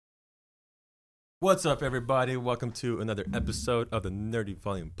What's up, everybody? Welcome to another episode of the Nerdy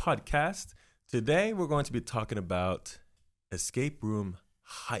Volume Podcast. Today, we're going to be talking about escape room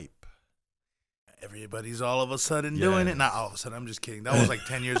hype. Everybody's all of a sudden doing it. Not all of a sudden. I'm just kidding. That was like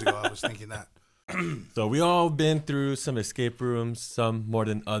 10 years ago. I was thinking that. So we all been through some escape rooms, some more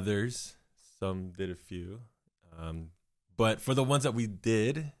than others. Some did a few. But for the ones that we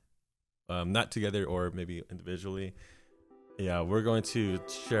did, not together or maybe individually, we're going to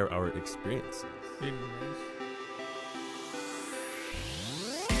share our experiences.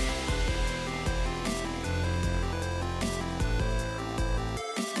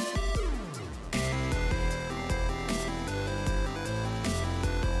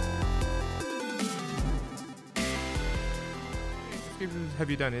 Escape rooms have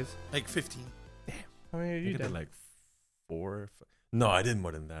you done? Is Like 15. how many have I you think I did done? like 4 or 5. No, I did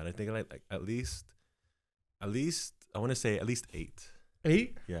more than that. I think like at least I want to say at least 8.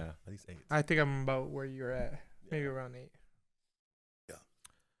 8? Yeah, at least 8. I think I'm about where you're at. Maybe around 8.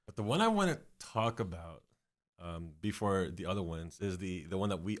 But the one I want to talk about before the other ones is the one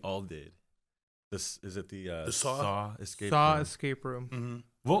that we all did. This is it the Saw escape Saw room. escape room.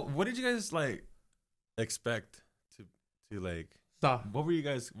 Mm-hmm. What did you guys like expect to like? Saw. What were you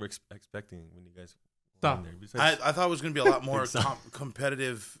guys expecting when you guys Saw. went there? Besides, I thought it was going to be a lot more Saw.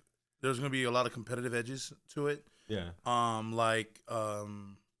 competitive. There was going to be a lot of competitive edges to it. yeah.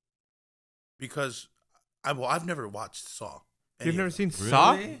 Because I've never watched Saw. You've never seen Really?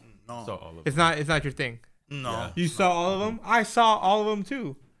 Saw? No. Saw all of It's them. not your thing. No. Yeah. You saw all of them? I saw all of them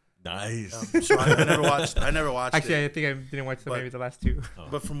too. Nice. So I never watched. Actually, it. I think I didn't watch But- maybe the last 2. Oh.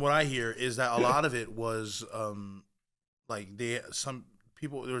 But from what I hear is that a lot of it was like some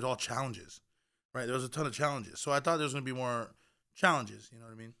people, there was all challenges, right? There was a ton of challenges. So I thought there was going to be more challenges. You know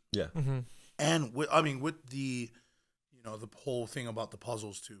what I mean? yeah. Mm-hmm. And with the, the whole thing about the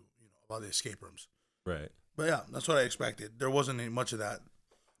puzzles too, about the escape rooms. Right. But yeah, that's what I expected. There wasn't much of that.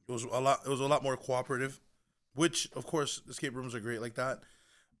 It was a lot more cooperative, which of course escape rooms are great like that.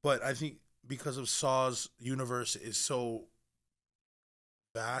 But I think because of Saw's universe is so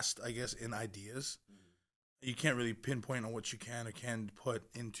vast, I guess, in ideas, you can't really pinpoint on what you can or can't put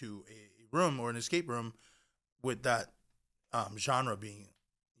into a room or an escape room with that genre being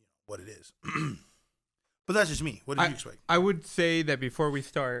what it is. But that's just me. What did you expect? I would say that before we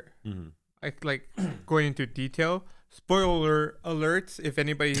start, Mm-hmm. I like going into detail. Spoiler alerts if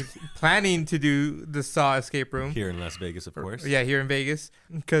anybody's planning to do the Saw escape room. Here in Las Vegas, of course. Yeah, here in Vegas,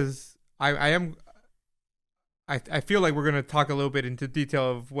 because I feel like we're gonna talk a little bit into detail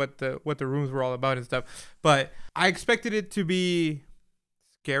of what the rooms were all about and stuff. But I expected it to be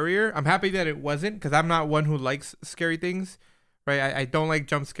scarier. I'm happy that it wasn't, because I'm not one who likes scary things. Right, I don't like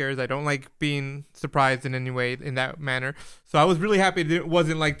jump scares. I don't like being surprised in any way in that manner. So I was really happy that it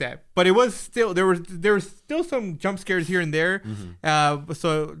wasn't like that. But it was still there was still some jump scares here and there. Mm-hmm.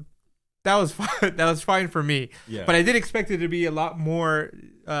 So that was fine. That was fine for me. Yeah. But I did expect it to be a lot more,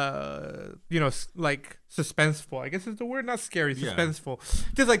 like suspenseful. I guess is the word, not scary, Yeah. suspenseful,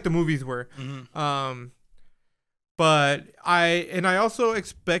 just like the movies were. Mm-hmm. But I also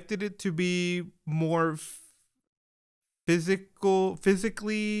expected it to be more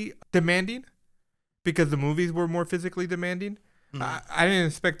physically demanding, because the movies were more physically demanding. I didn't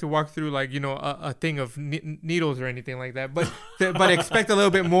expect to walk through like a thing of needles or anything like that, but expect a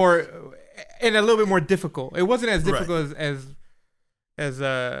little bit more and a little bit more difficult. It wasn't as difficult as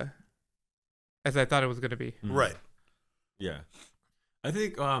I thought it was gonna be. Mhm. Right. Yeah. I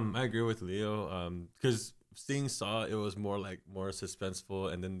think I agree with Leo, because seeing Saw, it was more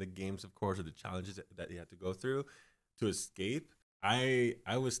suspenseful, and then the games, of course, are the challenges that you had to go through to escape. I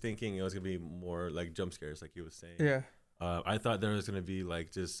was thinking it was gonna be more like jump scares, like you were saying. Yeah. I thought there was gonna be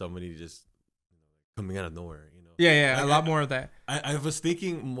like just somebody just coming out of nowhere. Yeah. A lot more of that. I was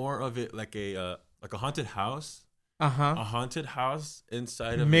thinking more of it like a haunted house. Uh huh. A haunted house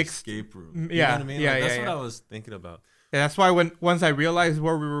inside of Mixed- an escape room. You yeah, know what I mean? yeah, Like, that's yeah, what yeah. I was thinking about. Yeah, that's why once I realized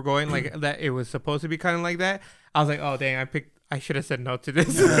where we were going, like that it was supposed to be kind of like that, I was like, oh dang, I should have said no to this.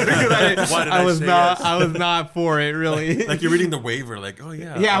 Because Why did I I was say not yes? I was not for it really. Like you're reading the waiver, like, oh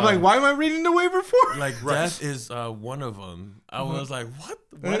yeah. yeah, I'm like, why am I reading the waiver for? Like death is one of them. I was like, what?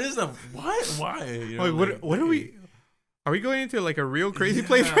 What is the what? Why? You know, Wait, what are we? Are we going into like a real crazy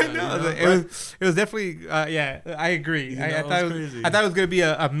place Yeah, right now? you know, It was definitely yeah. I agree. You know, I it thought was it was, crazy. I thought it was gonna be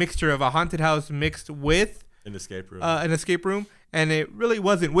a mixture of a haunted house mixed with an escape room. an escape room, and it really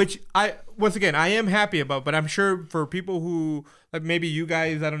wasn't. Which I am happy about. But I'm sure for people who like maybe you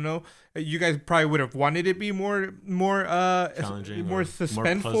guys, I don't know, you guys probably would have wanted it to be more challenging, more or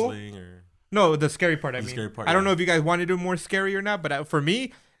suspenseful. more puzzling, or No, the scary part. I mean, scary part, I don't yeah. know if you guys wanted it more scary or not, but for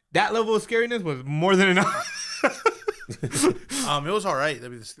me, that level of scariness was more than enough. It was all right. I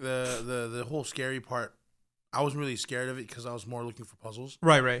mean, the whole scary part, I wasn't really scared of it because I was more looking for puzzles.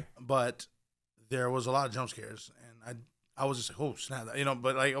 Right. But there was a lot of jump scares, and I was just like, oh snap,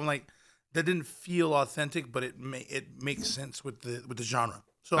 But like I'm like, that didn't feel authentic, but it makes sense with the genre.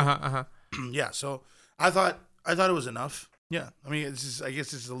 So yeah, so I thought it was enough. Yeah, I mean, it's just, I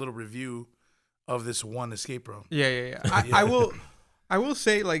guess it's a little review of this one escape room. Yeah. I will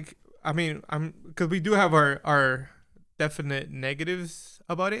say, like, I mean, because we do have our definite negatives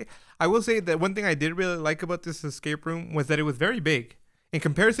about it. I will say that one thing I did really like about this escape room was that it was very big in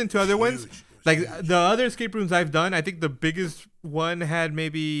comparison to other ones. Like the other escape rooms I've done, I think the biggest one had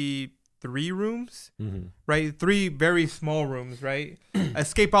maybe 3 rooms, right? 3 very small rooms, right?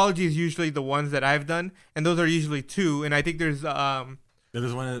 Escapology is usually the ones that I've done, and those are usually 2. And I think there's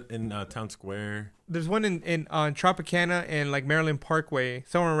one in Town Square. There's one in on Tropicana and like Maryland Parkway,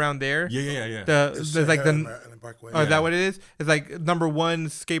 somewhere around there. Yeah. There's like the Maryland Parkway. Is that what it is? It's like number 1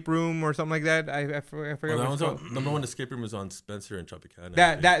 escape room or something like that. I forgot. Well, what it's called. Number 1 escape room is on Spencer and Tropicana.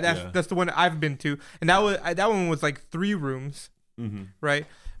 That's the one I've been to, and that one was like 3 rooms, right?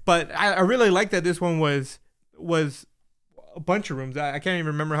 But I really like that this one was a bunch of rooms. I can't even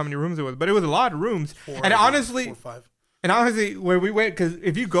remember how many rooms it was, but it was a lot of rooms. 4, and honestly, 4 or 5. And honestly, where we went, because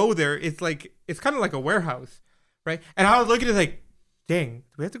if you go there, it's kind of like a warehouse, right? And I was looking at it like, dang, do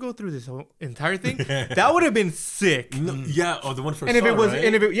we have to go through this whole entire thing? That would have been sick. No, yeah, the one for and if it was, right?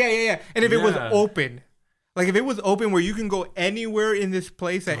 and if it, yeah, and if it was open, like if it was open where you can go anywhere in this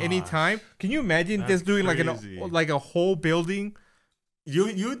place at any time, can you imagine just doing crazy. like a whole building?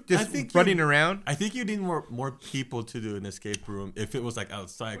 You just running around. I think you need more people to do an escape room if it was like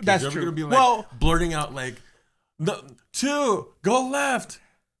outside. That's you're true. Gonna be like blurting out like, no, 2, go left,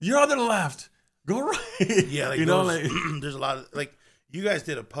 your other left, go right. Yeah, like there's a lot of like you guys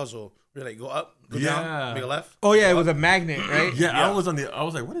did a puzzle. We're like go up, go down, make a left. Oh yeah, it was a magnet, right? Yeah, I was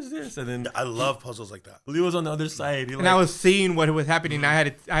like, what is this? And then I love puzzles like that. Leo was on the other side. I was seeing what was happening. I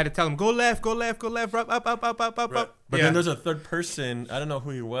had to tell him go left, up. But then there's a third person. I don't know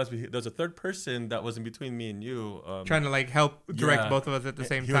who he was, but there's a third person that was in between me and you, trying to like help direct both of us at the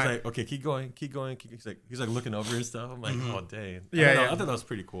same time. He was like, okay, keep going. He's like looking over and stuff. I'm like, oh dang. Yeah, I thought that was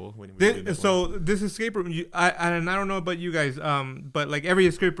pretty cool. This escape room, I don't know about you guys, but like every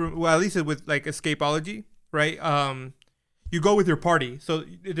escape room, well, at least with like Escapology, right? You go with your party, so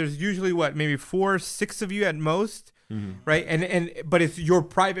there's usually maybe 4, 6 of you at most, right? And but it's your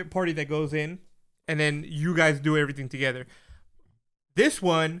private party that goes in, and then you guys do everything together. This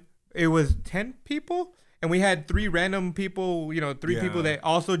one, it was 10 people, and we had 3 random people, 3 people that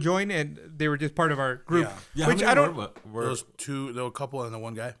also joined, and they were just part of our group. Yeah. Which I don't. There was 2, there were a couple, and then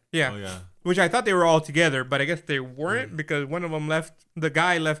one guy. Yeah. Oh, yeah. Which I thought they were all together, but I guess they weren't because one of them left. The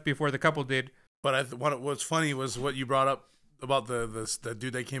guy left before the couple did. But what's funny was what you brought up about the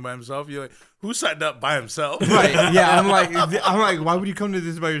dude that came by himself. You're like, who signed up by himself? Right? Yeah. I'm like, why would you come to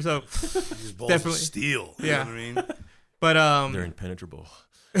this by yourself? These balls definitely of steel. You know what I mean? But they're impenetrable.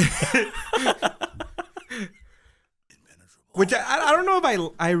 Which I don't know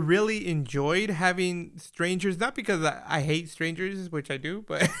if I really enjoyed having strangers, not because I hate strangers, which I do,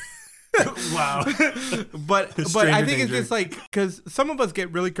 but wow. but I think it's just like because some of us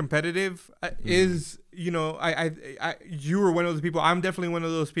get really competitive. I you were one of those people. I'm definitely one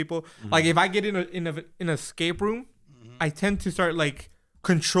of those people. Like if I get in an escape room, I tend to start like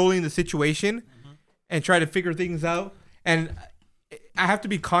controlling the situation and try to figure things out. And I have to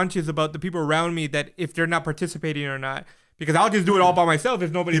be conscious about the people around me that if they're not participating or not. Because I'll just do it all by myself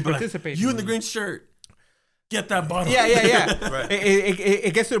if nobody's participating. Like, you in the green shirt, get that bottle. Yeah. Right.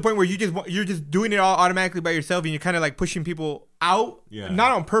 It gets to the point where you're just doing it all automatically by yourself, and you're kind of like pushing people out,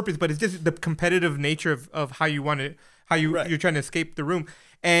 not on purpose, but it's just the competitive nature of how you want it, you're trying to escape the room.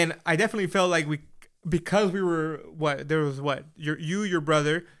 And I definitely felt like because we were your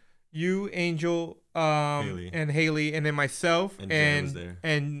brother, you, Angel, and Haley, and then myself,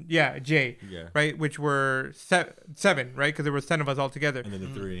 and Jay, right, which were 7, right, because there was 10 of us all together, and then the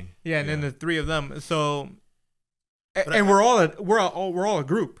 3, and then the 3 of them. So, and we're all a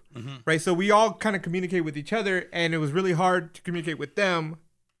group, right? So we all kind of communicate with each other, and it was really hard to communicate with them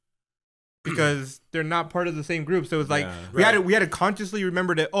because they're not part of the same group. So it was like we had to consciously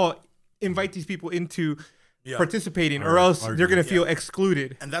remember to invite these people into. Participating, or else they're gonna feel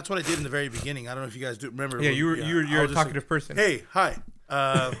excluded. And that's what I did in the very beginning. I don't know if you guys do remember. Yeah, you're a talkative person. Hey, hi.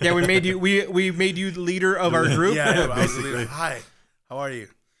 We made you we made you the leader of our group. Basically. Hi, how are you?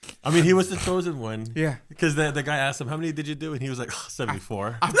 I mean, he was the chosen one. Yeah, because the guy asked him how many did you do, and he was like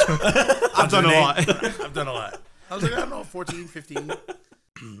 74. I've done a lot. I've done a lot. I was like, I don't know, 14, 15.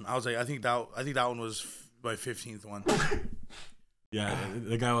 I was like, I think that one was my 15th one. Yeah,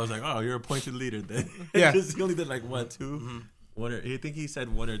 the guy was like, "Oh, you're a appointed leader." Then Yeah. Because he only did like what, 2, one, or I think he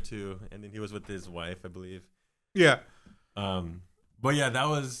said 1 or 2, and then he was with his wife, I believe. Yeah. But yeah, that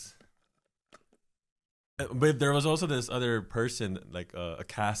was. But there was also this other person, like a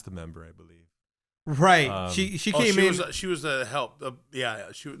cast member, I believe. Right. She came in. She was the help.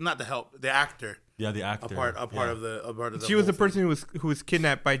 She was not the help. The actor. Yeah, the actor. A part of the. She was the whole person who was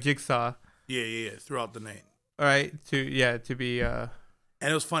kidnapped by Jigsaw. thing. Yeah. Throughout the night. All right. To be. And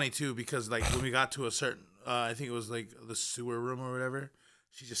it was funny too because like when we got to a certain, I think it was like the sewer room or whatever.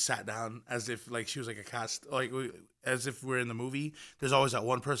 She just sat down as if like she was like a cast, like as if we're in the movie. There's always that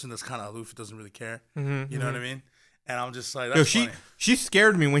one person that's kind of aloof, doesn't really care. You know what I mean? And I'm just like, that's funny. She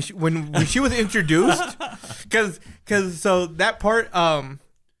scared me when she was introduced, because so that part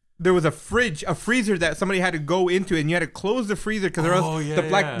there was a freezer that somebody had to go into, and you had to close the freezer because the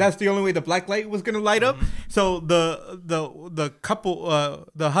black that's the only way the black light was gonna light up. So the couple,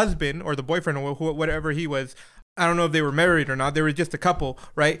 the husband or the boyfriend or whatever he was. I don't know if they were married or not. They were just a couple,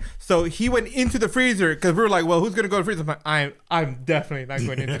 right? So he went into the freezer because we were like, "Well, who's gonna go to the freezer?" I'm definitely not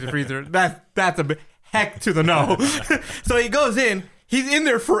going into the freezer. That's a heck to the no. So he goes in. He's in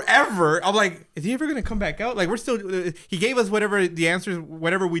there forever. I'm like, is he ever gonna come back out? Like we're still. He gave us whatever the answers,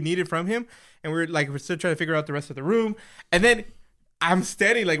 whatever we needed from him, and we're still trying to figure out the rest of the room. And then I'm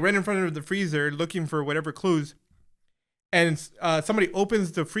standing like right in front of the freezer looking for whatever clues. And somebody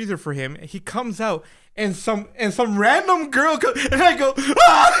opens the freezer for him. He comes out, and some random girl comes, and I go,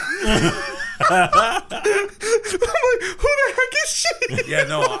 ah! I'm like, who the heck is she? Yeah,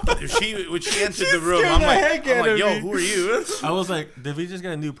 no. When she entered the room, scared I'm the like, heck out of yo, me. who are you? I was like, did we just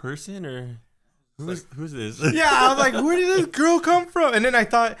get a new person or who's this? Yeah, I was like, where did this girl come from? And then I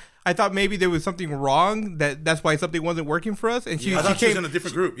thought maybe there was something wrong that's why something wasn't working for us. And I thought she was in a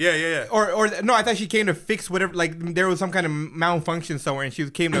different group. Yeah. Or no, I thought she came to fix whatever. Like there was some kind of malfunction somewhere, and she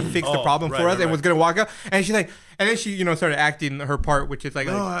came to fix the problem for us, and was gonna walk out. And she's like, and then she started acting her part, which is like,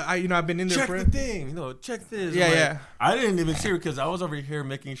 I've been in there. Check for the thing, check this. Yeah, like, yeah. I didn't even see her because I was over here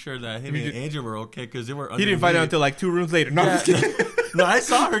making sure that him and Angel were okay because they were. He didn't find out until like 2 rooms later. No, I'm just kidding. No, I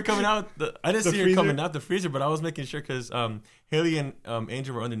saw her coming out. I didn't see freezer? her coming out the freezer, but I was making sure because Haley and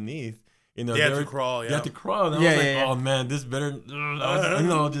Angel were underneath. They had to crawl. And I was like, oh man, this better.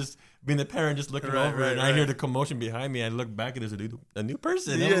 Just being a parent, just looking over it, and I hear the commotion behind me. I look back, and there's a new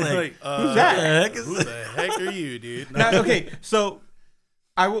person. I'm like, who's that? Who the heck are you, dude? Now, okay, so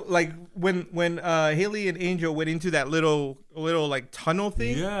I will like when Haley and Angel went into that little like tunnel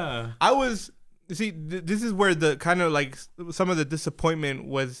thing. Yeah, I was. See, this is where the kind of like some of the disappointment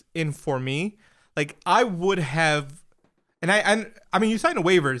was in for me. Like I would have, and I mean, you sign a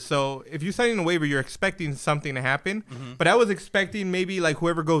waiver, so if you sign a waiver, you're expecting something to happen. Mm-hmm. But I was expecting maybe like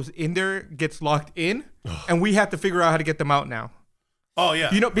whoever goes in there gets locked in, and we have to figure out how to get them out now. Oh yeah,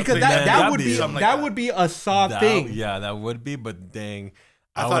 because that would be a Saw thing. Yeah, that would be. But dang.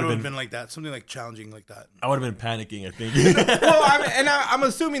 I thought it would have been like that, something like challenging like that. I would have been panicking, I think. Well, I'm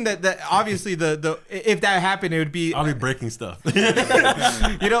assuming that obviously the if that happened, it would be. I'll be breaking stuff. But that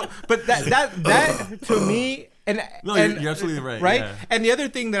to me, you're absolutely right. Right, yeah. and the other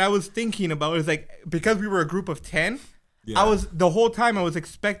thing that I was thinking about is like because we were a group of 10, I was the whole time I was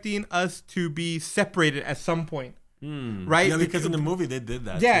expecting us to be separated at some point. Right? Yeah, because in the movie they did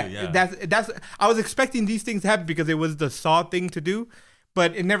that. Yeah, too, yeah. That's. I was expecting these things to happen because it was the Saw thing to do.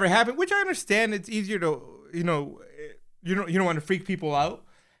 But it never happened, which I understand. It's easier to, you don't want to freak people out,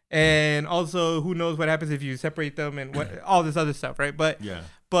 and also who knows what happens if you separate them and all this other stuff, right? But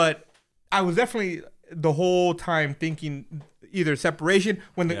I was definitely the whole time thinking either separation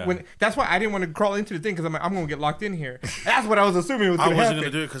when that's why I didn't want to crawl into the thing because I'm like, I'm gonna get locked in here. That's what I was assuming was going to happen. I wasn't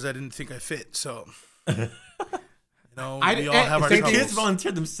gonna do it because I didn't think I fit. So. We all have our the troubles. kids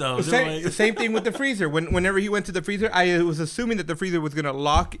volunteered themselves. Same thing with the freezer. Whenever he went to the freezer, I was assuming that the freezer was going to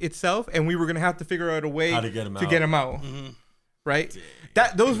lock itself, and we were going to have to figure out a way to get him out. Mm-hmm. Right?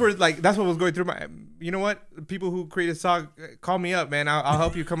 Those were like that's what was going through my. You know what? People who created Saw, call me up, man. I'll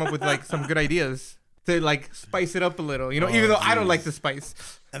help you come up with like some good ideas to like spice it up a little. Even though I don't like the spice.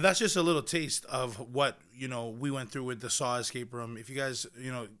 And that's just a little taste of what we went through with the Saw escape room. If you guys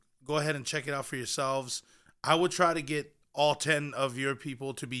go ahead and check it out for yourselves. I would try to get all 10 of your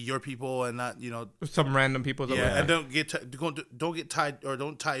people to be your people and not, some random people. Yeah, and don't get tied or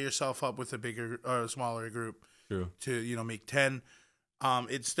don't tie yourself up with a bigger or a smaller group. True. To make 10.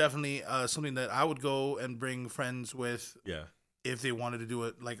 It's definitely something that I would go and bring friends with. Yeah. if they wanted to do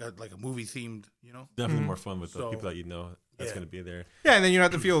it like a movie themed, Definitely more fun with the So, people that you know that's yeah. gonna be there. Yeah, and then you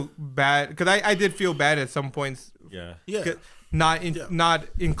don't have to feel bad because I did feel bad at some points, Yeah. Yeah. not Yeah. not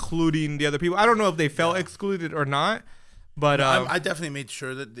including the other people. I don't know if they felt excluded or not, but I definitely made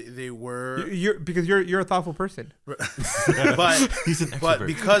sure that they were, because you're a thoughtful person. but He's an but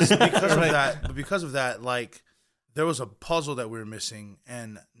extrovert. because of that, like there was a puzzle that we were missing,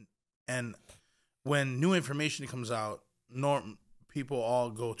 and when new information comes out, people all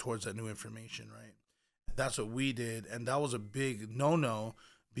go towards that new information, right? That's what we did, and that was a big no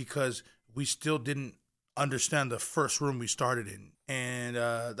because we still didn't understand the first room we started in, and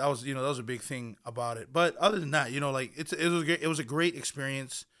that was a big thing about it. But other than that, like it was a great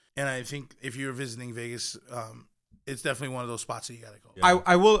experience, and I think if you're visiting Vegas, it's definitely one of those spots that you gotta go. Yeah.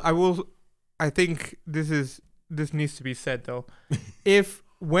 I will. I think this needs to be said though. If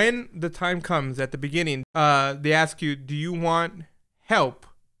when the time comes at the beginning, they ask you, do you want help?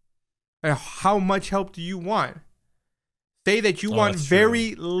 How much help do you want? Say that you want that's true.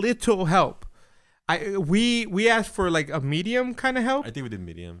 very little help. We asked for like a medium kind of help. I think we did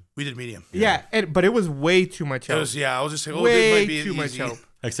medium. We did medium. Yeah, but it was way too much It help. was, I was just saying, this way might be too much easy. help.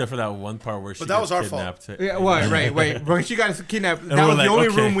 Except for that one part where she that got was our fault. kidnapped. Yeah, well, right. When she got kidnapped, And that we're was the only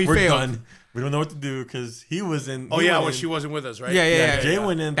okay, room we we're failed. done. We don't know what to do because he was in. Oh he yeah, went when in- she wasn't with us, right? Yeah. Jay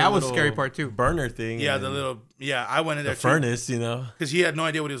went in. That the was the little scary part, too. Burner thing. Yeah, and the little. Yeah, I went in there the furnace. You know. because he had no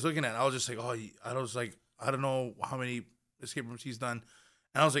idea what he was looking at. I was just like, I don't know how many escape rooms he's done,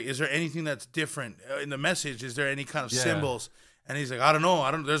 and I was like, is there anything that's different in the message? Is there any kind of Yeah. symbols? And he's like, I don't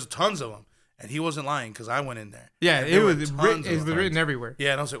know. There's tons of them, and he wasn't lying because I went in there. Yeah, And it there were was tons of it's them. written everywhere.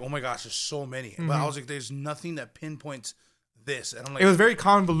 Yeah, and I was like, oh my gosh, there's so many. But I was like, there's nothing that pinpoints this, and I'm like, It was very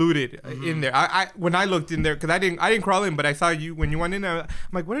convoluted in there. I when I looked in there because I didn't crawl in, but I saw you when you went in. I'm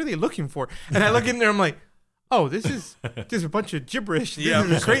like, what are they looking for? And I look in there, I'm like, oh, this is just a bunch of gibberish. Yeah.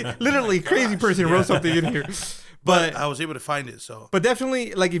 This is literally crazy person wrote something in here. but But I was able to find it. So but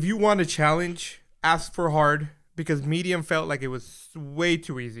definitely, like if you want a challenge, ask for hard because medium felt like it was way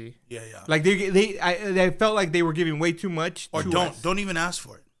too easy. yeah. Like they felt like they were giving way too much. Or to us. don't even ask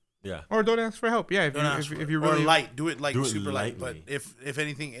for it. Yeah. Or don't ask for help. Yeah, Don't ask for if it. you really or light, do it like Do it super light. But lightly. if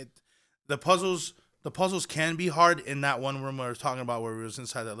anything, the puzzles can be hard in that one room I was talking about where we was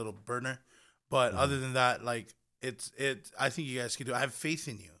inside that little burner. But other than that, like I think you guys can do it. I have faith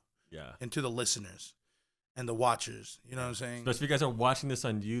in you Yeah. and to the listeners and the watchers. You know what I'm saying? But if you guys are watching this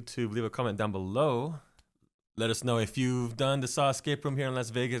on YouTube, leave a comment down below. Let us know if you've done the Saw Escape Room here in Las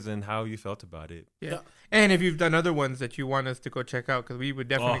Vegas and how you felt about it. Yeah. Yeah. And if you've done other ones that you want us to go check out, because we would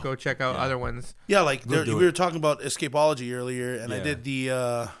definitely Oh, go check out yeah. other ones. Yeah, like We'll do we it. were talking about escapology earlier, and I Yeah. did the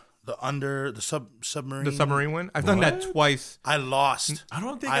submarine. The submarine one, I've done that What? twice. I lost. I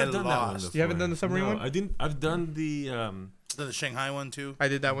don't think I I've done that one lost. before. You haven't done the submarine No, one? I didn't. I've done the Did the Shanghai one too. I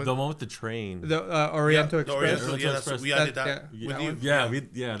did that one. the one with the train. The Oriental Yeah, the Express. Oriental, Oriental that's what Express. I did that That- yeah, with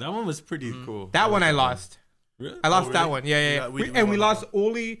you. yeah, that one was pretty cool. That one I lost. Really? I lost Oh, that really? one. Yeah. Yeah, we And we won lost that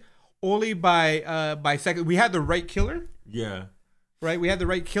only by second. We had the right killer. Yeah. Right, we had the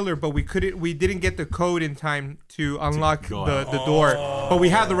right killer, but we didn't get the code in time to unlock go the out. door. But we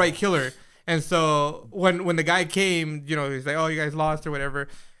had the right killer, and so when the guy came, he's like, "Oh, you guys lost or whatever."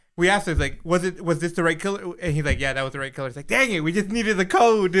 We asked him like, "Was this the right killer?" And he's like, "Yeah, that was the right killer." It's like, "Dang it, we just needed the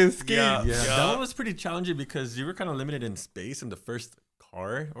code to escape." Yeah. Yeah, that one was pretty challenging because you were kind of limited in space in the first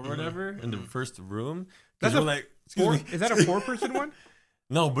car or whatever in the first room. That's That's a like, excuse me. Is that a 4-person one?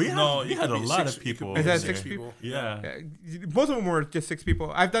 No, we No, had, you we had could a be lot six- of you could people. be Is that in six there. people? Yeah. Most of them were just 6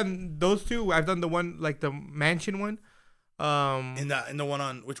 people. I've done those two. I've done the one like the mansion one. In the one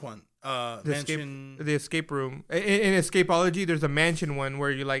on which one? The Mansion. escape room in Escapology. There's a mansion one where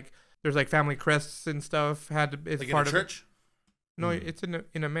you like there's like family crests and stuff. It's Like in part a of it. church. No, it's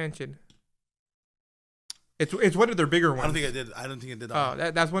in a mansion. It's one of their bigger ones. I don't think I did that. Oh,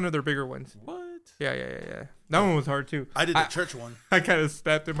 one. that's one of their bigger ones. What? Yeah. That one was hard too. I did the church one. I kind of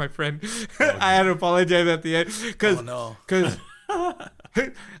snapped at my friend. I had to apologize at the end because Oh no.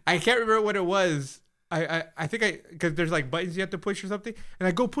 I can't remember what it was. I think because there's like buttons you have to push or something, and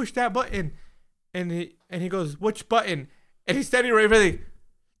I go push that button, and he goes, "Which button?" And he's standing right in front of me.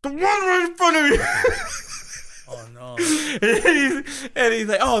 The one right in front of me. Oh no. and he's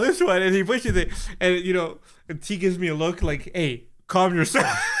like, "Oh, this one," and he pushes it, and T gives me a look like, "Hey, calm yourself."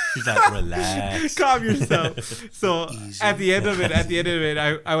 He's like, relax. Calm yourself. So at the end of it,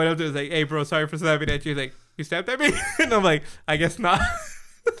 I went up to him and was like, "Hey, bro, sorry for snapping at you." He's like, "You snapped at me?" And I'm like, "I guess not."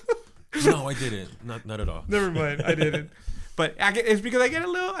 No, I didn't. Not at all. Never mind, I didn't. But it's because I get a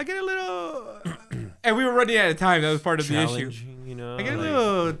little, and we were running out of time. That was part of the issue. Challenging, I get a like,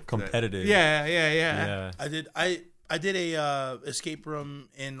 little competitive. Yeah. Yeah. I I did a escape room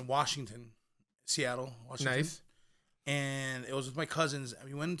in Seattle, Washington. Nice. And it was with my cousins. And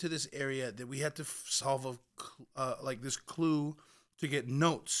we went into this area that we had to solve this clue to get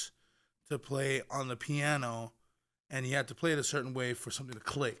notes to play on the piano, and you had to play it a certain way for something to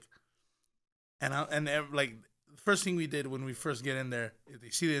click. And like the first thing we did when we first get in there, if they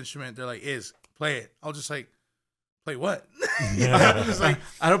see the instrument, they're like, play it. I was just like, play what? I was just like,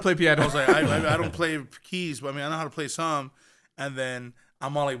 I don't play piano. I was like, I don't play keys, but I mean, I know how to play some. And then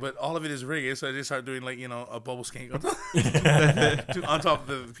I'm all like, but all of it is reggae. So I just started doing like, a bubble skank on top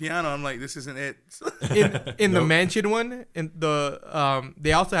of the piano. I'm like, this isn't it. in the mansion one, in the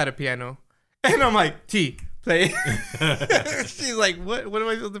they also had a piano, and I'm like, T, play. She's like, what am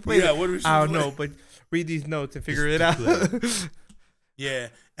I supposed to play? Yeah, what are we supposed I to don't play? know, but read these notes and figure it out. Yeah,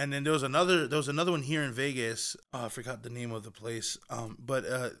 and then there was another one here in Vegas. I forgot the name of the place. But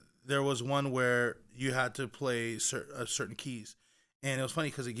there was one where you had to play certain keys, and it was funny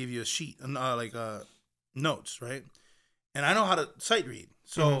because they give you a sheet, notes, right? And I know how to sight read,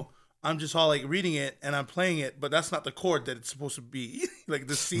 so I'm just all like reading it and I'm playing it, but that's not the chord that it's supposed to be. Like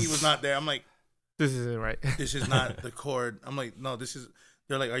the C was not there. I'm like, this isn't right. this is not the chord. I'm like, no, this is.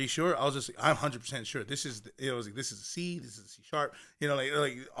 They're like, are you sure? I was just like, I'm 100% sure. This is, it was like, this is a C, this is a C sharp,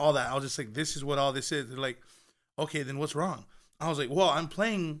 like all that. I was just like, this is what all this is. They're like, okay, then what's wrong? I was like, well, I'm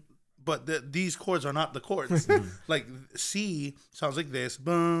playing, but these chords are not the chords. Like C sounds like this,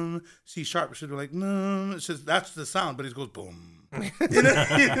 boom. C sharp should be like, boom. It's just, that's the sound, but it goes boom. Boom.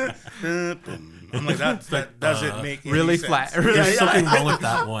 I'm like, that doesn't make any Really sense. flat. There's something wrong with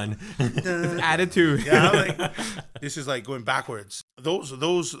that one. Attitude. Yeah, I'm like, this is like going backwards. Those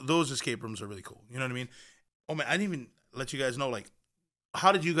escape rooms are really cool. You know what I mean? Oh man, I didn't even let you guys know. Like,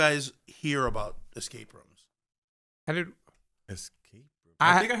 how did you guys hear about escape rooms? I did. Escape room.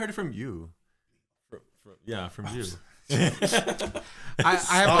 I think I heard it from you. From you. I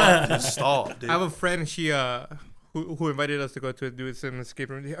have a friend. She who invited us to go to do some escape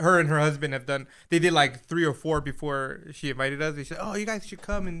room. Her and her husband have done. They did like 3 or 4 before she invited us. They said, "Oh, you guys should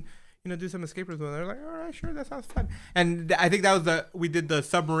come and do some escape rooms." And they're like, "All right, sure, that sounds fun." And I think that was we did the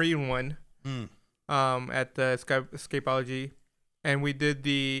submarine one, at the Escapology, and we did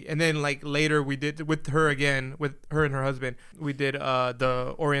and then like later we did with her again, with her and her husband. We did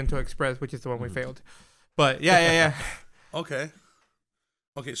the Oriental Express, which is the one we failed. But yeah. Okay.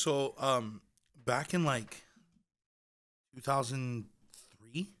 So back in like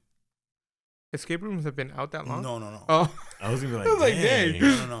 2003. Escape rooms have been out that long? No. Oh, I was gonna be I was like, like, dang.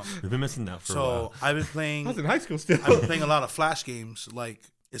 dang. No. We've been missing that for a So while. I've been playing. I was in high school still. I've been playing a lot of flash games like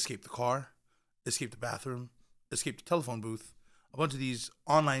Escape the Car, Escape the Bathroom, Escape the Telephone Booth, a bunch of these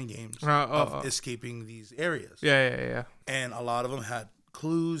online games of escaping these areas. Yeah. And a lot of them had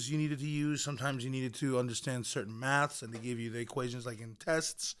clues you needed to use. Sometimes you needed to understand certain maths, and they gave you the equations like in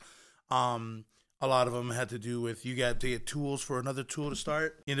tests. A lot of them had to do with you got to get tools for another tool to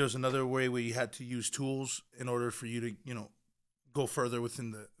start. And there was another way where you had to use tools in order for you to, go further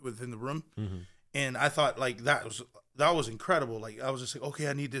within the room. Mm-hmm. And I thought like that was incredible. Like I was just like, okay,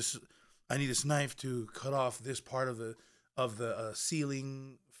 I need this knife to cut off this part of the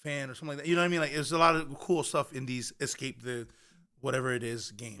ceiling fan or something like that. You know what I mean? Like there's a lot of cool stuff in these escape the whatever it is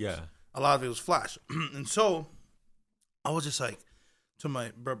games. Yeah. A lot of it was flash. And so I was just like to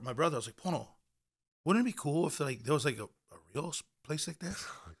my brother, I was like, Pono, wouldn't it be cool if like there was like a real place like this?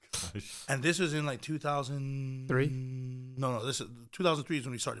 Oh, gosh. And this was in like 2003. No, this is 2003 is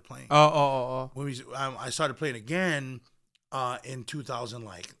when we started playing. Oh. When I started playing again in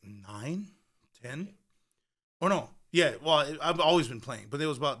 2009, 10. Or no, yeah. Well, I've always been playing, but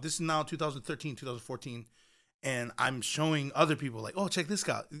this is now 2013, 2014, and I'm showing other people like, oh, check this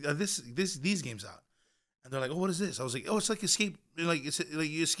out, these games out, and they're like, oh, what is this? I was like, oh, it's like escape, like it's like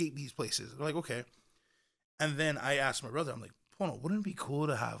you escape these places. They're like, okay. And then I asked my brother, I'm like, Pono, wouldn't it be cool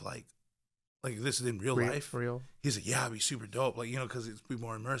to have like this is in real life? Real. He's like, yeah, it'd be super dope, like because it's be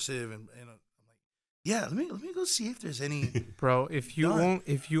more immersive, and I'm like, yeah, let me go see if there's any. Bro, if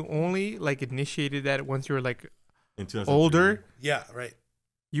you only like initiated that once you were like In 2003. older, Yeah, right.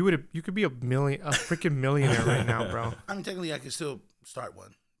 you could be a freaking millionaire right now, bro. I mean, technically, I could still start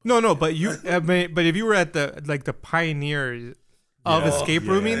one. No, but but if you were at the pioneers of escape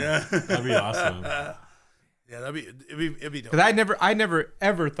rooming, That'd be awesome. Yeah, it'd be dope. because I never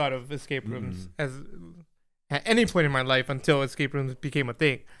ever thought of escape rooms as at any point in my life until escape rooms became a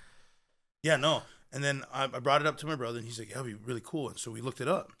thing. Yeah, no. And then I brought it up to my brother, and he's like, "Yeah, it'd be really cool." And so we looked it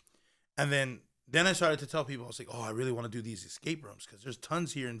up, and then I started to tell people, I was like, "Oh, I really want to do these escape rooms because there's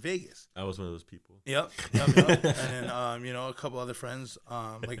tons here in Vegas." I was one of those people. Yep. And then a couple other friends,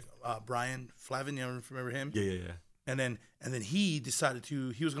 like Brian Flavin, you remember him? Yeah. And then he decided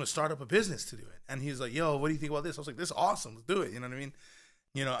he was going to start up a business to do it. And he's like, yo, what do you think about this? I was like, this is awesome. Let's do it. You know what I mean?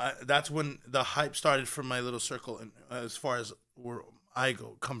 You know, that's when the hype started from my little circle, and as far as where I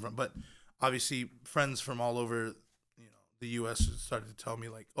come from. But obviously, friends from all over, you know, the U.S. started to tell me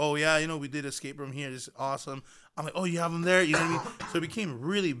like, "Oh yeah, you know, we did escape room here. This is awesome." I'm like, "Oh, you have them there?" You know what I mean? So it became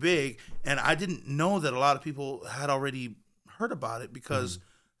really big, and I didn't know that a lot of people had already heard about it because, as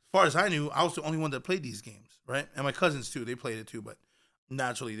far as I knew, I was the only one that played these games, right? And my cousins too. They played it too, but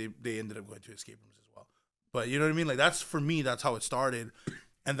naturally, they ended up going to escape rooms as well. But you know what I mean? Like that's for me. That's how it started.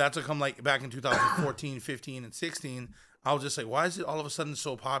 And that's how come like back in 2014, 15, and 16, I was just like, why is it all of a sudden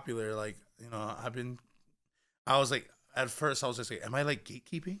so popular? Like, you know, I was like, at first I was just like, am I like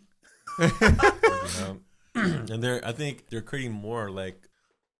gatekeeping? And I think they're creating more like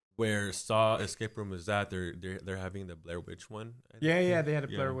where Saw Escape Room is at. They're having the Blair Witch one. Yeah, they had a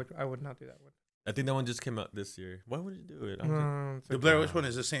Blair Witch. I would not do that one. I think that one just came out this year. Why would you do it? The Blair Witch one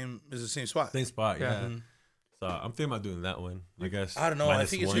is the same spot. Same spot, yeah. So I'm thinking about doing that one. I guess I don't know. I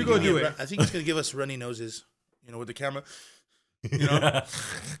think it's You go do it. I think it's gonna give us runny noses. You know, with the camera. You know.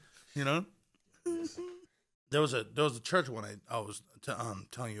 You know. There was a church one I was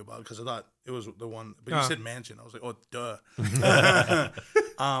telling you about because I thought it was the one, but you said mansion. I was like, oh, duh.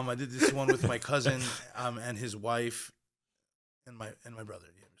 I did this one with my cousin and his wife and my brother.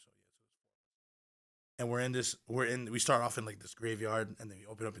 Yeah, and we start off in like this graveyard, and then we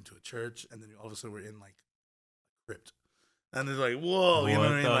open up into a church, and then all of a sudden we're in like a crypt. And it's like, whoa, you know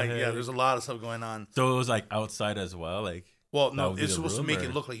what I mean? Like, yeah, there's a lot of stuff going on. So it was like outside as well, like. Well, no, it's supposed to make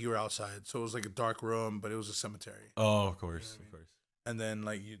it look like you were outside. So it was like a dark room, but it was a cemetery. Oh, of course, You know what I mean? And then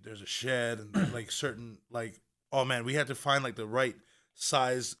like there's a shed and like certain like, oh man, we had to find like the right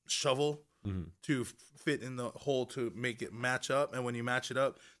size shovel to fit in the hole to make it match up. And when you match it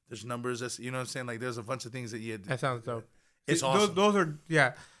up, there's numbers. That's, you know what I'm saying? Like there's a bunch of things that you had. That sounds dope. It's awesome. Those are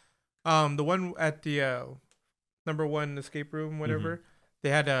the one at the number one escape room, whatever.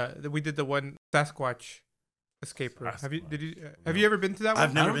 They had we did the one Sasquatch escape room. Have you ever been to that one?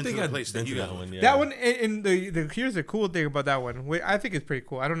 I've never been to the place that you got one. Yeah. That one, and here's the cool thing about that one. I think it's pretty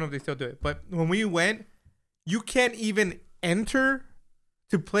cool. I don't know if they still do it, but when we went, you can't even enter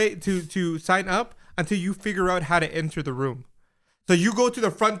to play to sign up until you figure out how to enter the room. So you go to the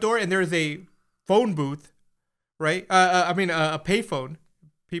front door and there's a phone booth, right? A payphone.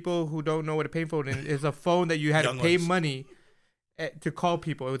 People who don't know what a payphone is a phone that you had to pay money to call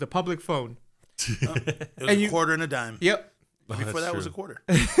people. It was a public phone. It was a quarter and a dime. Yep. Before that was a quarter.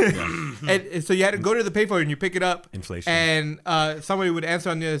 And so you had to go to the payphone and you pick it up. Inflation. And somebody would answer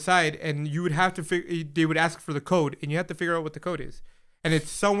on the other side, and you would have to they would ask for the code, and you have to figure out what the code is. And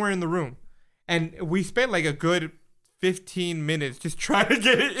it's somewhere in the room. And we spent like a good 15 minutes just trying to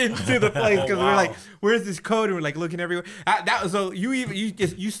get it into the place because we're like, where's this code? And we're like looking everywhere. That was so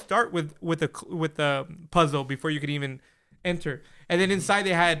you start with a puzzle before you could even enter. And then inside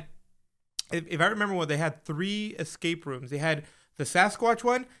they had, if I remember well, they had 3 escape rooms. They had the Sasquatch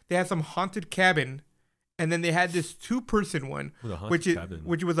one, they had some haunted cabin, and then they had this 2-person one,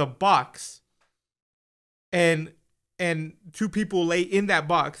 which was a box. And 2 people lay in that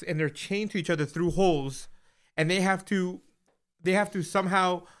box and they're chained to each other through holes, and they have to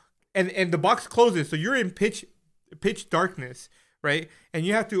somehow, and the box closes, so you're in pitch darkness, right? And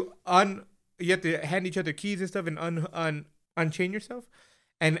you have to hand each other keys and stuff and unchain yourself.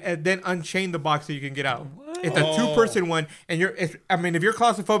 And then unchain the box so you can get out. What? It's a 2-person one, and if you're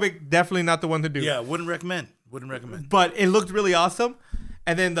claustrophobic, definitely not the one to do. Yeah, wouldn't recommend. But it looked really awesome.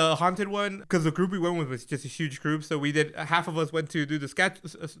 And then the haunted one, because the group we went with was just a huge group, so we did. Half of us went to do the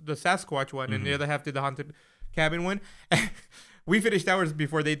Sasquatch one, and the other half did the haunted cabin one. We finished ours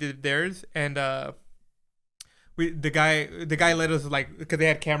before they did theirs, and the guy let us, like, because they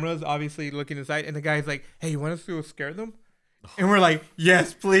had cameras obviously looking inside, and the guy's like, "Hey, you want us to go scare them?" And we're like,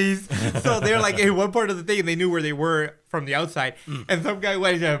 yes, please. So they're like in one part of the thing, and they knew where they were from the outside. And some guy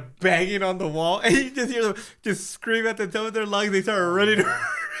went just banging on the wall, and you just hear them just scream at the top of their lungs. They started running.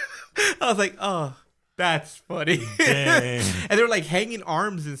 I was like, oh, that's funny. And they were like hanging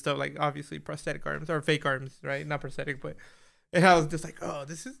arms and stuff, like obviously prosthetic arms or fake arms, right? Not prosthetic, but. And I was just like, oh,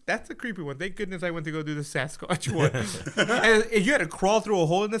 that's a creepy one. Thank goodness I went to go do the Sasquatch one. And you had to crawl through a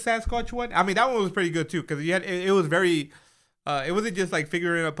hole in the Sasquatch one. I mean, that one was pretty good too, because it was very. It wasn't just like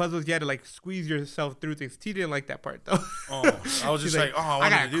figuring out puzzles. You had to like squeeze yourself through things. T didn't like that part though. I was just like, I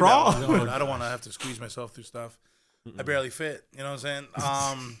wanted to do crawl. That. I don't want to have to squeeze myself through stuff. I barely fit. You know what I'm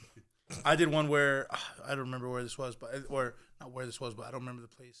saying? I did one where I don't remember where this was, but not where this was, but I don't remember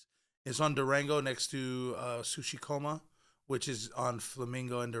the place. It's on Durango next to Sushi Coma, which is on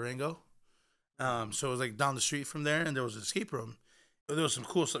Flamingo and Durango. So it was like down the street from there, and there was an escape room. But there was some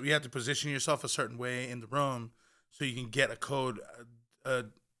cool stuff. You had to position yourself a certain way in the room so you can get a code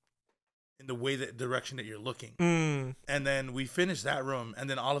in the way that direction that you're looking. And then we finished that room, and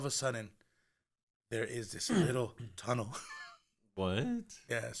then all of a sudden, there is this little tunnel. What?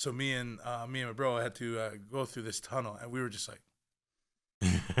 Yeah. So me and my bro had to go through this tunnel, and we were just like,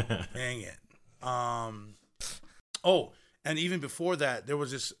 dang it. Oh, and even before that, there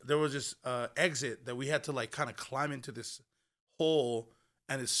was this exit that we had to like kind of climb into this hole,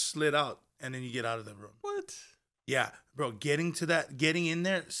 and it slid out, and then you get out of the room. What? Yeah, bro, getting in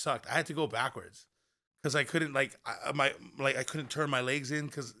there sucked. I had to go backwards because I couldn't I couldn't turn my legs in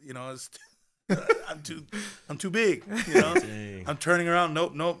because I'm too big. Dang. I'm turning around.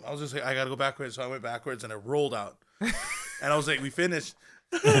 Nope. I was just like, I gotta go backwards, so I went backwards and I rolled out, and I was like, we finished.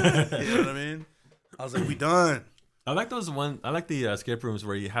 You know what I mean? I was like, we done. I like the escape rooms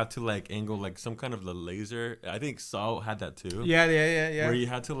where you have to like angle like some kind of the laser. I think Saw had that too. Yeah. Where you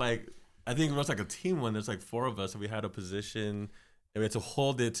had to like, I think it was like a team one. There's like 4 of us, and we had a position, and we had to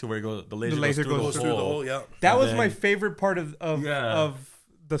hold it to where the laser goes through the hole. Yeah. That was my favorite part of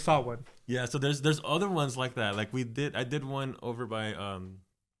the Saw one. Yeah. So there's other ones like that. Like I did one over by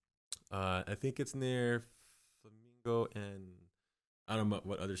I think it's near Flamingo and I don't know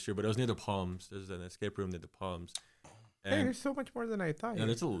what other street, but it was near the Palms. There's an escape room near the Palms. And Hey, there's so much more than I thought. yeah,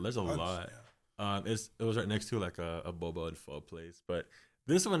 there's a lot. Yeah. It was right next to like a boba and pho place, but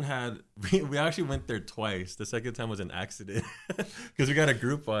this one had we actually went there twice. The second time was an accident because we got a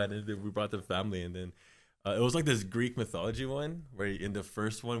group on and then we brought the family, and then it was like this Greek mythology one where in the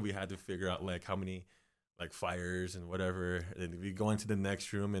first one we had to figure out like how many like fires and whatever, and we go into the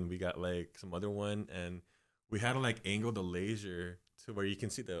next room and we got like some other one, and we had to like angle the laser to where you can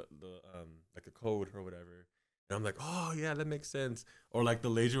see the like a code or whatever. And I'm like, oh yeah, that makes sense. Or like the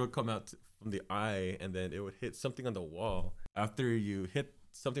laser would come out from the eye, and then it would hit something on the wall. After you hit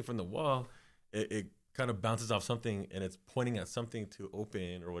something from the wall, it kind of bounces off something, and it's pointing at something to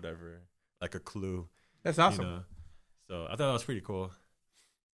open or whatever, like a clue. That's awesome. You know? So I thought that was pretty cool.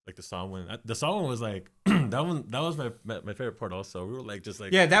 Like the Saw one. The Saw one was like that was my favorite part. Also, we were like just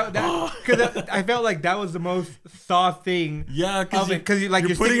like that because I felt like that was the most Saw thing. Yeah, because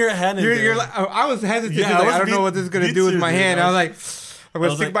you're putting your hand in. You're like, I was hesitant. Yeah, I don't know what this is gonna do with my hand. I was like, I'm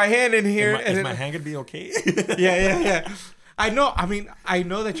gonna stick my hand in here. Is my hand gonna be okay? Yeah. I know. I mean, I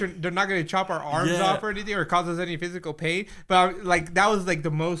know that they're not going to chop our arms off or anything or cause us any physical pain. But like that was like the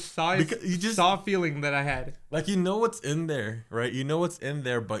most Saw feeling that I had. Like what's in there, right? You know what's in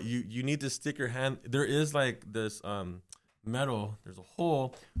there, but you need to stick your hand. There is like this metal. There's a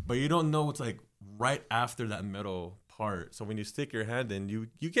hole, but you don't know what's like right after that metal part. So when you stick your hand in,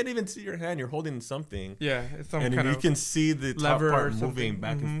 you can't even see your hand. You're holding something. Yeah, it's some and kind you of can see the top part moving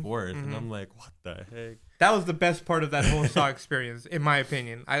back Mm-hmm. and forth. And I'm like, what the heck? That was the best part of that whole Saw experience, in my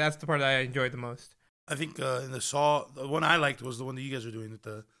opinion. That's the part that I enjoyed the most. I think in the Saw, the one I liked was the one that you guys were doing with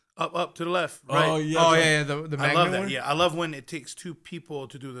the up to the left, right? Oh yeah. The I love that. one? Yeah, I love when it takes 2 people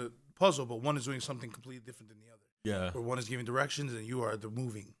to do the puzzle, but one is doing something completely different than the other. Yeah. Where one is giving directions and you are the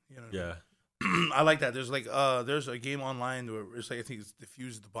moving. You know. Yeah. I like that. There's like there's a game online where it's like I think it's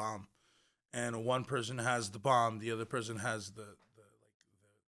defuse the bomb, and one person has the bomb, the other person has the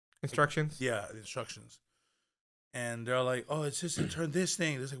Instructions. the instructions. And they're like, "Oh, it's just to turn this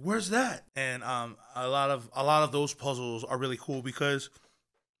thing." It's like, "Where's that?" And a lot of those puzzles are really cool because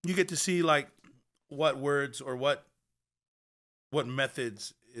you get to see like what words or what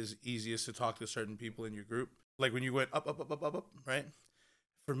methods is easiest to talk to certain people in your group. Like when you went up, right?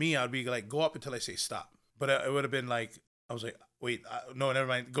 For me, I'd be like, "Go up until I say stop." But it would have been like, I was like, "Wait, no, never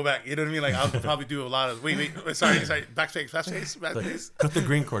mind. Go back." You know what I mean? Like I'll probably do a lot of wait. Sorry. Backspace. Cut the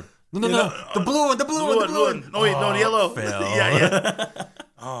green cord. No. The blue one. No, wait, no, the yellow. Fail. Yeah.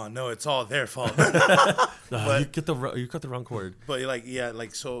 Oh no, it's all their fault. You cut the wrong cord. But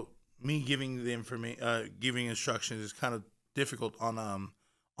like so, me giving the information, giving instructions is kind of difficult on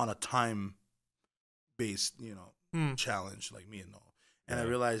a time based challenge like me and Noel. And I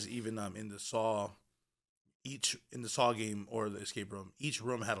realized even in the Saw game or the escape room, each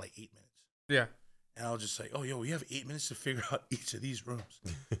room had like 8 minutes. Yeah. And I was just like, "Oh, we have 8 minutes to figure out each of these rooms."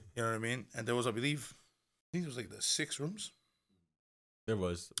 You know what I mean? And there was, I think it was like the 6 rooms. There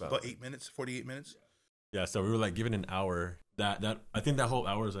was about 8 minutes, 48 minutes. Yeah, so we were like given an hour. That I think that whole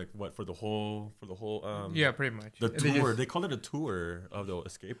hour is like what for the whole yeah, pretty much. The tour. They called it a tour of the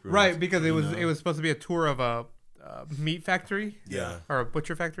escape room. Right, because it was supposed to be a tour of meat factory Yeah. or a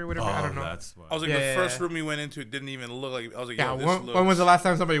butcher factory, whatever. I don't know. That's why. I was like, Yeah, the first room we went into didn't even look like. I was like, Yeah, yo, this when, looks. when was the last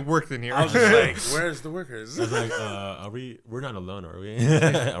time somebody worked in here? I was just like, where's the workers? I was like, we're not alone, are we? Is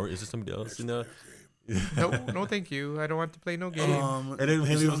there somebody else? You know? no, thank you. I don't want to play no game. And then is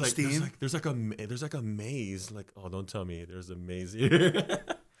Haley it was on like, Steam? there's like a maze. Like, oh, don't tell me there's a maze here.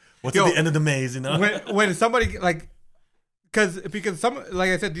 What's Yo, at the end of the maze? You know? when somebody like, because some, like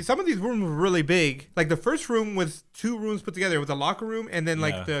I said, some of these rooms were really big. Like the first room was 2 rooms put together. It was a locker room and then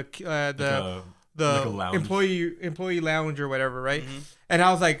like Yeah. the like a lounge. employee lounge or whatever, right? And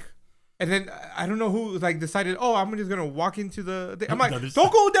I was like, and then I don't know who like decided, oh, I'm just gonna walk into the. I'm like, No, there's-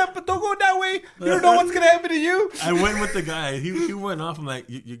 don't go that way. You don't know what's gonna happen to you. I went with the guy. He went off. I'm like,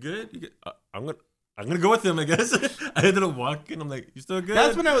 you good? You good? I'm gonna go with him, I guess. I ended up walking. I'm like, you still good?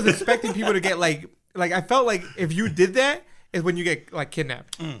 That's when I was expecting people to get like I felt like if you did that is when you get like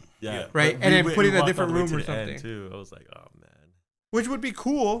kidnapped, yeah, right? But And then we put in a walked different all the way room to or the end, something. Too. I was like, oh man. which would be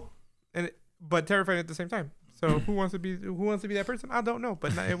cool, but terrifying at the same time. So who wants to be that person? I don't know,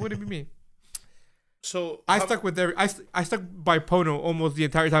 but it wouldn't be me. So I stuck with I stuck by Pono almost the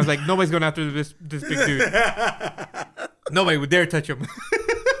entire time. I was like, nobody's going after this big dude. Nobody would dare touch him.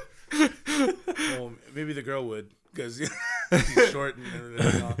 Well, maybe the girl would because he's short and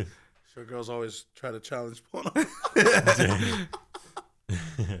everything. Short girls always try to challenge Pono.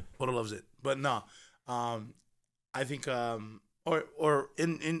 Pono loves it, but no. I think or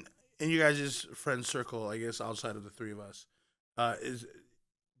in you guys' friend circle, I guess outside of the 3 of us,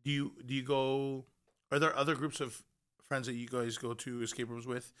 do you go? Are there other groups of friends that you guys go to escape rooms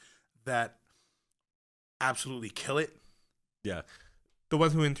with that absolutely kill it? Yeah. The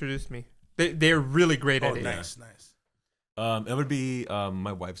ones who introduced me, they're really great at it. Nice. It would be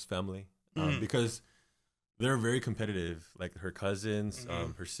my wife's family because they're very competitive. Like her cousins,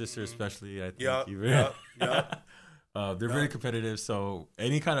 her sister especially. I think Yeah. they're very competitive. So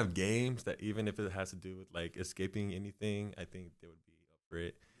any kind of games that, even if it has to do with like escaping anything, I think they would be up for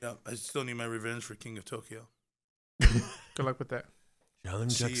it. Yeah, I still need my revenge for King of Tokyo. Good luck with that.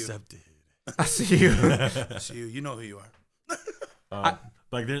 Challenge See you. accepted. I see you. See you. You know who you are.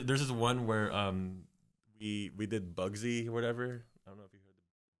 Like there's this one where we did Bugsy or whatever. I don't know if you heard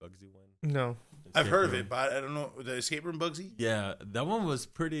the Bugsy one. No. I've Escape heard of room. it, but I don't know the escape room Bugsy. Yeah, that one was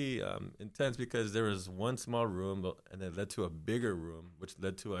pretty intense because there was one small room and it led to a bigger room, which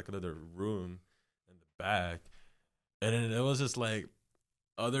led to like another room in the back. And then it was just like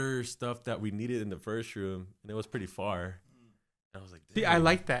other stuff that we needed in the first room, and it was pretty far. And I was like, See, I "Damn."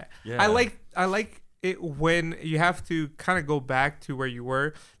 like that. Yeah. I like it when you have to kind of go back to where you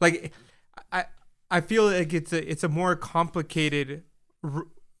were. Like, I feel like it's a more complicated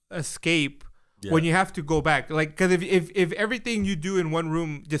escape when you have to go back. Like, because if everything you do in one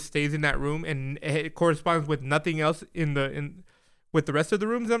room just stays in that room and it corresponds with nothing else with the rest of the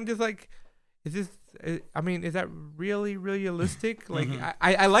rooms, I'm just like, is this? I mean, is that really realistic? Like,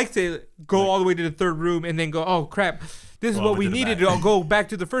 I like to go all the way to the 3rd room and then go, oh crap, this is Go all what the way we to the needed back. to go back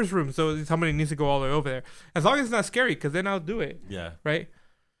to the first room. So somebody needs to go all the way over there. As long as it's not scary, because then I'll do it. Yeah. Right.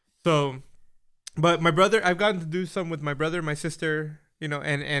 So, but my brother, I've gotten to do some with my brother, my sister,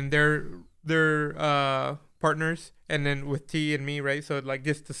 and their partners, and then with T and me, right? So like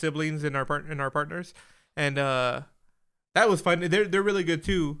just the siblings and our partners, and that was fun. They're really good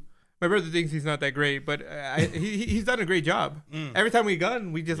too. My brother thinks he's not that great, but he's done a great job. Every time we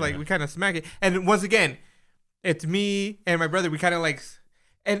gun, we just like we kind of smack it. And once again, it's me and my brother. We kind of like,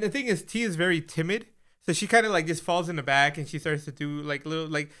 and the thing is, T is very timid, so she kind of like just falls in the back and she starts to do like little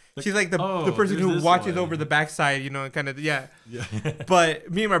like she's like the person there's who this watches one. over the backside, kind of Yeah. But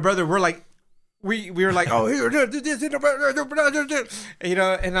me and my brother were like. We were like, oh, here, do this, and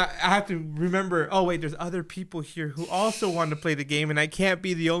I have to remember, oh, wait, there's other people here who also want to play the game, and I can't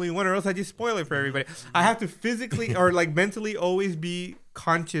be the only one, or else I just spoil it for everybody. I have to physically or like mentally always be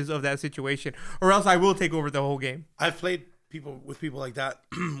conscious of that situation, or else I will take over the whole game. I've played with people like that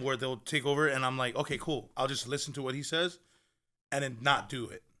where they'll take over, and I'm like, okay, cool. I'll just listen to what he says, and then not do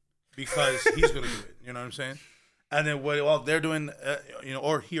it because he's gonna do it. You know what I'm saying? And then while they're doing,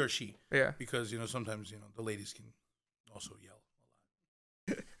 or he or she, Yeah. because sometimes the ladies can also yell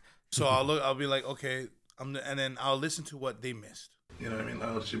a lot. So I'll be like, okay, and then I'll listen to what they missed. You know what I mean?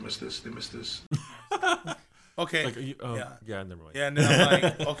 Oh, she missed this. They missed this. Okay. Like, yeah, never mind. Yeah, and then I'm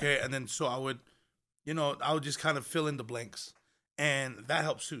like, okay, and then so I would just kind of fill in the blanks, and that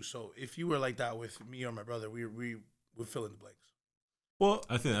helps too. So if you were like that with me or my brother, we would fill in the blanks. Well,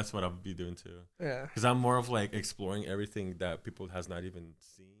 I think that's what I'll be doing too. yeah. Because I'm more of like exploring everything that people has not even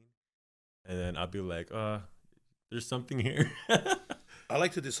seen, and then I'll be like, there's something here. I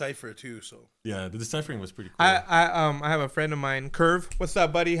like to decipher too. So Yeah, the deciphering was pretty cool. I have a friend of mine, Curve. What's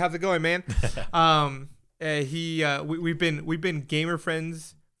up, buddy? How's it going, man? We've been gamer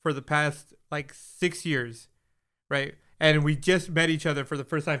friends for the past like 6 years, right? And we just met each other for the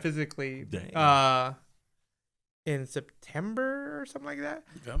first time physically. Dang. In September or something like that.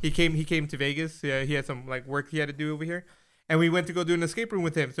 Okay. He came to Vegas. Yeah, he had some like work he had to do over here, and we went to go do an escape room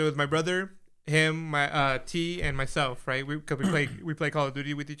with him. So it was my brother, him, my T, and myself, right? Because we play Call of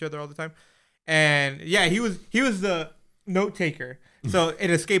Duty with each other all the time, and yeah, he was the note taker. So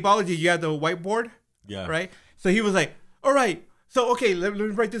in Escapology, you had the whiteboard, Yeah. right? So he was like, "All right, so okay, let me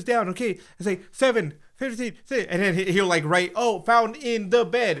write this down. Okay, I say 7, 15, 6, and then he'll like write, oh, found in the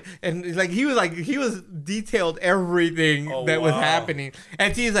bed, and it's like he was detailed everything that was happening,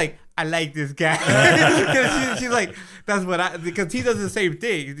 and she's like, I like this guy. she's like, that's what because he does the same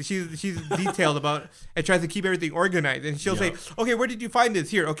thing. She's detailed about and tries to keep everything organized, and she'll say, okay, where did you find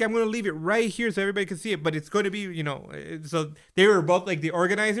this? Here, okay, I'm gonna leave it right here so everybody can see it, but it's going to be, so they were both like the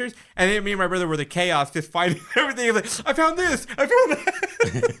organizers, and then me and my brother were the chaos, just finding everything. Like, I found this, I found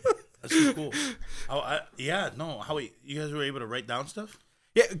that. that's so cool. How you guys were able to write down stuff?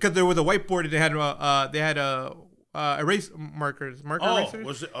 Yeah, because there was a whiteboard and they had erase markers, erasers.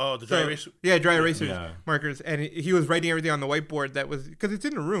 Was it? Oh, the dry erase. Yeah, dry erasers, Yeah. markers, and he was writing everything on the whiteboard. That was because it's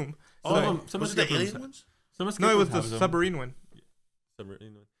in the room. Some Was it the escape rooms- alien ones? Some escape No, it was rooms the have them. submarine one.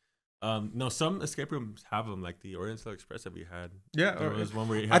 Submarine one. No, some escape rooms have them, like the Oriental Express that we had. Yeah, There was one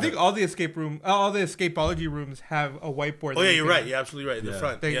where you I had think to- all the escapology rooms have a whiteboard. Oh that yeah, you you're can- right. You're absolutely right. In the Yeah.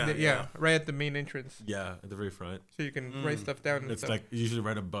 front. Yeah, right at the main entrance, yeah, at the very front. so you can write stuff down. And It's stuff. like usually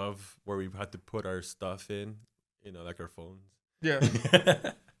right above where we had to put our stuff in, like our phones. yeah, Oh,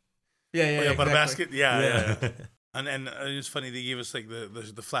 yeah, but a exactly. basket. Yeah. And it's funny they gave us like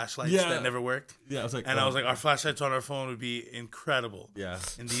the flashlights Yeah. that never worked, Yeah, I was like, and I was like, our flashlights on our phone would be incredible yeah.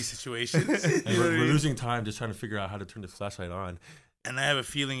 in these situations. And You know what I we're mean? losing time just trying to figure out how to turn the flashlight on. And I have a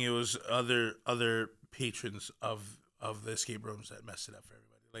feeling it was other patrons of the escape rooms that messed it up for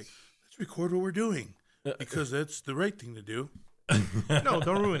everybody. Like, let's record what we're doing because that's the right thing to do. No,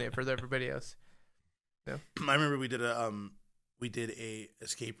 don't ruin it for everybody else. I remember we did a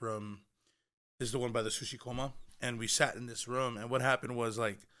escape room. This is the one by the Sushi Koma, and we sat in this room. And what happened was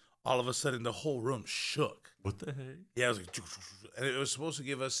like all of a sudden the whole room shook. What the heck? Yeah, it was like, and it was supposed to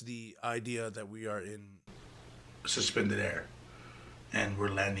give us the idea that we are in suspended air, and we're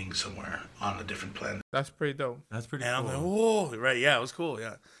landing somewhere on a different planet. That's pretty dope. That's pretty And cool. I'm like, whoa, right? Yeah, it was cool.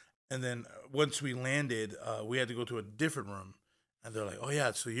 Yeah, and then once we landed, we had to go to a different room, and they're like, oh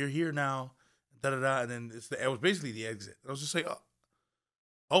yeah, so you're here now, da da da, and then it was basically the exit. I was just like,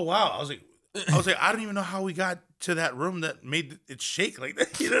 oh wow. I was like, I don't even know how we got to that room that made it shake like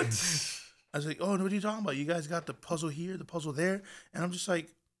that. You know? I was like, oh, what are you talking about? You guys got the puzzle here, the puzzle there, and I'm just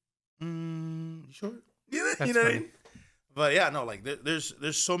like, you sure? You know That's what I funny. mean? But yeah, no, like there's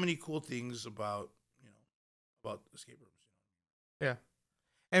so many cool things about escape rooms. Yeah,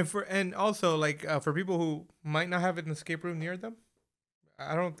 and also like for people who might not have an escape room near them,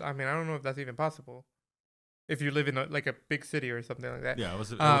 I don't know if that's even possible. If you live in like a big city or something like that. Yeah, I went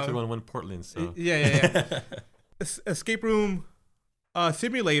to one in Portland, so. Yeah. Escape room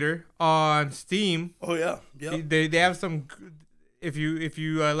simulator on Steam. Oh yeah, yeah. They have some. If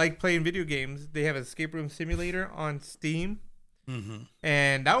you like playing video games, they have escape room simulator on Steam, Mm-hmm.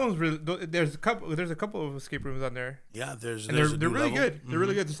 and that one's really. There's a couple of escape rooms on there, Yeah, there's and a they're new really level. good. They're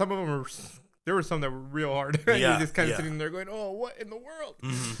really good. Some of them are. There were some that were real hard. Yeah, You're just kind of yeah. sitting there going, "Oh, what in the world?"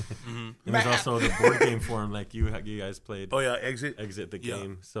 Mm-hmm. And there's also the board game form, like you guys played. Oh yeah, exit. Exit the Yeah.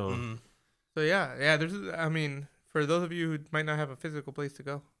 game. So Mhm. So yeah. There's. I mean, for those of you who might not have a physical place to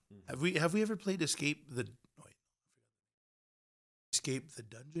go, Have we ever played Escape the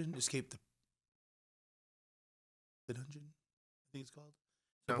Dungeon? Escape the Dungeon? I think it's called.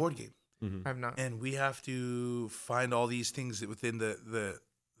 It's a No. board game. mhm. I've not. And we have to find all these things within the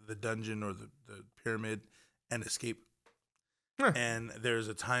dungeon or the pyramid and escape. Huh. And there's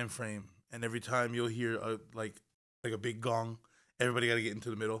a time frame, and every time you'll hear like a big gong, everybody got to get into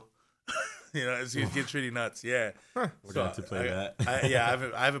the middle. It gets really nuts. Yeah, Huh. We're gonna have to play that. I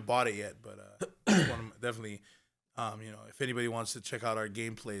haven't bought it yet, but definitely, if anybody wants to check out our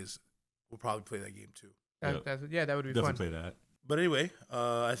gameplays, we'll probably play that game too. Yep. That would be Definitely fun. play that. But anyway,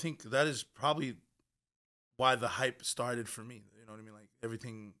 I think that is probably why the hype started for me. You know what I mean? Like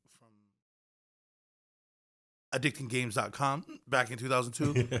everything from addictinggames.com back in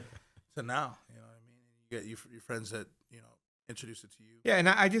 2002 to now. You know what I mean? You get your friends that introduce it to you. Yeah, and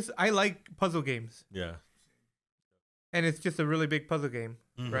I like puzzle games, Yeah. and it's just a really big puzzle game,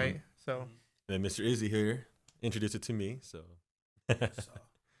 Mhm. right? So And Mr. Izzy here introduced it to me, so.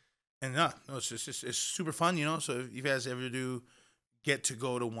 And no, it's just it's super fun, you know. So if you guys ever do get to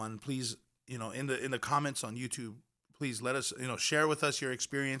go to one, please, you know, in the comments on YouTube, please let us, you know, share with us your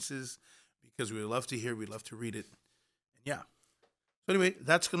experiences because we would love to hear, we'd love to read it. And yeah. So anyway,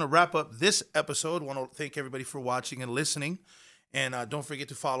 that's gonna wrap up this episode. Want to thank everybody for watching and listening. And don't forget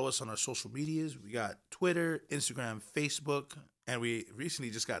to follow us on our social medias. We got Twitter, Instagram, Facebook, and we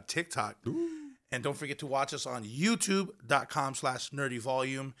recently just got TikTok. Ooh. And don't forget to watch us on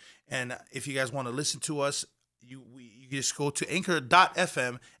youtube.com/nerdyvolume. And if you guys want to listen to us, you just go to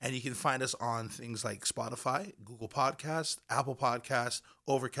anchor.fm and you can find us on things like Spotify, Google Podcasts, Apple Podcasts,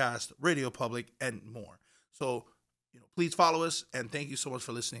 Overcast, Radio Public, and more. So, you know, please follow us. And thank you so much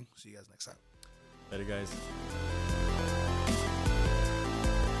for listening. See you guys next time. Later, guys.